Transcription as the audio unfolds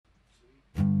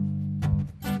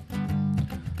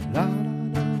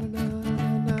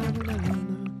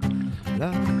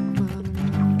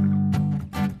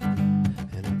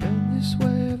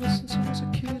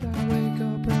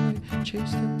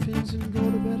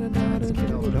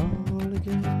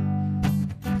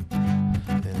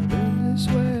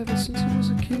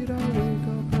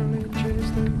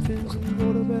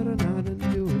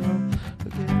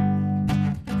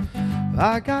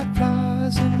I got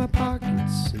flies in my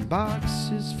pockets and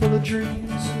boxes full of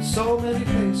dreams in so many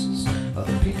places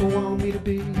other people want me to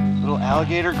be. Little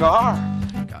alligator gar.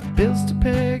 Got bills to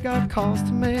pay, got calls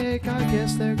to make, I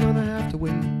guess they're gonna have to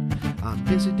wait. I'm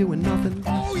busy doing nothing in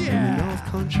the North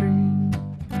Country.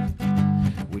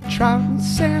 With trout and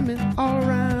salmon all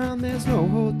around, there's no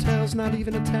hotels, not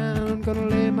even a town. Gonna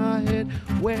lay my head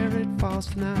where it falls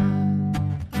tonight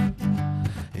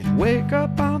and wake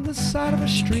up on the side of a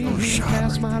stream,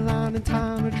 pass my line in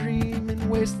time a dream, and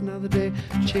waste another day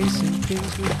chasing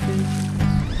things with fins.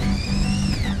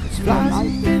 Flies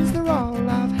and fins, they're all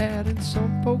I've had, and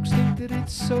some folks think that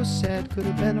it's so sad. Could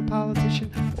have been a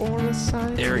politician or a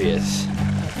scientist. There he is.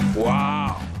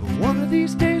 Wow. But one of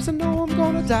these days I know I'm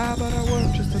gonna die, but I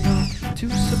work just enough to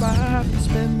survive and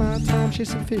spend my time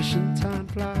chasing fish and tying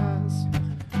flies.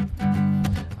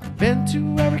 I've been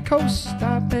to every coast,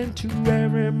 I've been to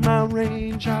every mountain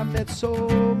range. I've met so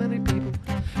many people,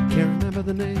 can't remember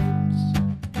the names.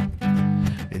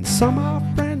 And some are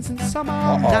friends and some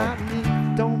are not. It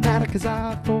don't matter, cause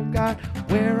I forgot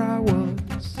where I was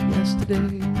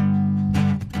yesterday.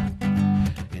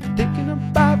 And thinking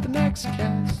about the next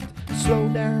cast, slow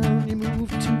down, you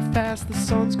move too fast. The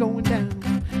sun's going down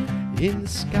in the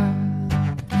sky,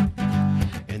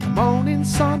 and the morning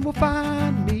sun will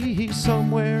find me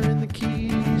somewhere in the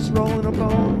Keys, rolling a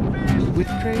bone with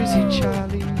Crazy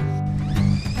Charlie.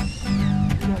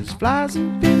 Cause flies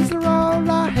and fins, they're all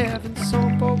I have, and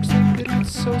some folks think that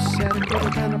it's so sad. I could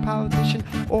have been a politician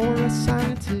or a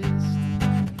scientist.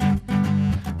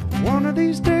 One of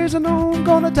these days I know I'm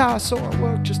gonna die, so I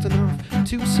work just enough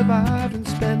to survive and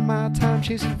spend my time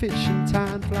chasing fish and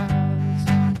tying flies.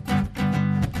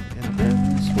 And I've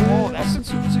been this way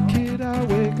since I was a kid. I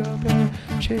wake up and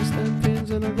chase them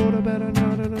fins, and I go to bed at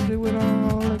night and I do it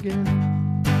all again.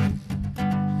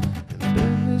 And I've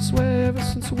been this way ever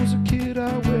since I was a kid.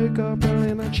 I wake up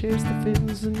early and I chase the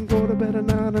fins and go to bed at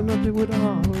night and I do it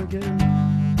all again.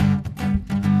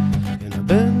 And I've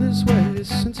been this way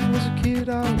since I was a kid.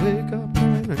 I wake up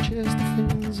early and I chase the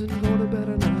fins and go to bed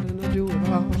at night and I do it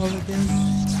all again.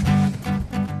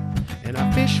 And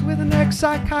I fish with an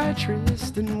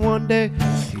ex-psychiatrist, and one day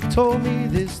he told me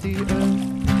this: the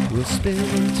earth will spin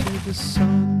into the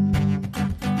sun.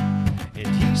 And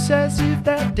he says if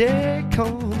that day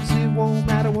comes, it won't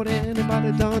matter what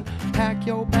anybody done. Pack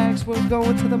your bags, we're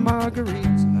going to the Margaree.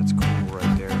 That's cool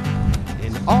right there.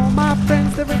 And all my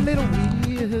friends, they're a little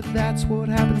weird. That's what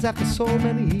happens after so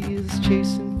many years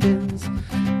chasing fins,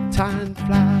 tying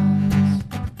flies.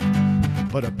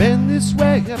 But I've been this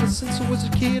way ever since I was a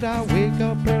kid. I wake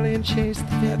up early and chase the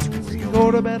fins, and go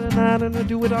to bed at night and I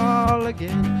do it all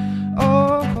again.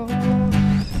 Oh,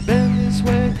 I've been this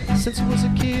way since I was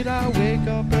a kid. I wake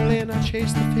up early and I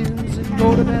chase the fins and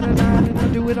go to bed at night and I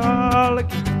do it all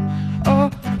again. Oh,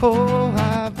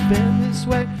 I've been this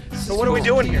way. So what are we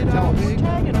doing here? I wake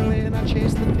up early and I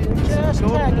chase the fins and go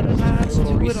to bed at night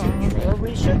and do it all.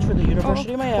 Research for the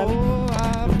University of Miami.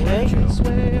 I've been this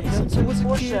way ever since I was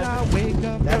a kid. I wake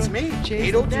up That's early, me,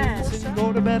 chase the fins and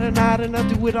go to bed at night and I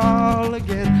do it all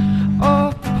again.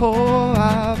 Oh,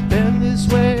 I've been this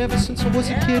way ever since I was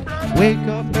a kid. Wake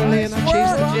up early and I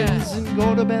chase the fins and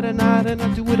go to bed at night and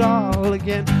I do it all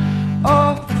again.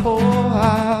 Oh,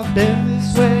 I've been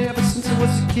this way ever since I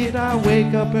was a kid. I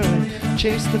wake up early,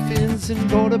 chase the fins and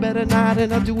go to bed at night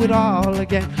and I do it all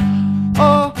again.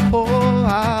 Oh,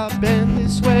 I've been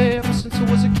this way ever since I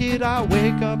was a kid. I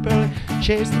wake up early,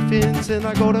 chase the fins and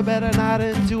I go to bed at night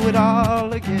and do it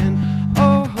all again.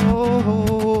 Oh,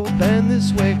 been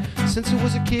this way since I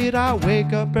was a kid. I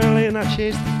wake up early and I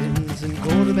chase the fins and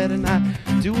go to bed at night,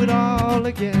 do it all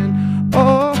again.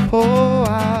 Oh,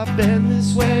 I've been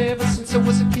this way ever since I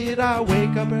was a kid. I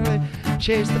wake up early,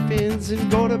 chase the fins and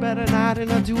go to bed at night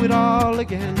and I do it all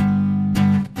again.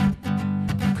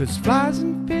 Cause flies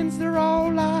and fins, they're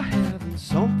all I have, and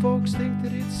some folks think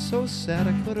that it's so sad.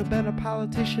 I could have been a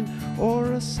politician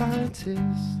or a scientist.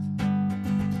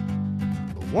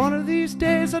 But one of these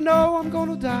days I know I'm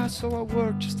gonna die, so I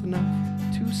work just enough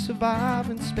to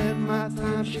survive and spend my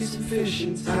time chasing fish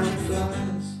and tying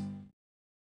flies.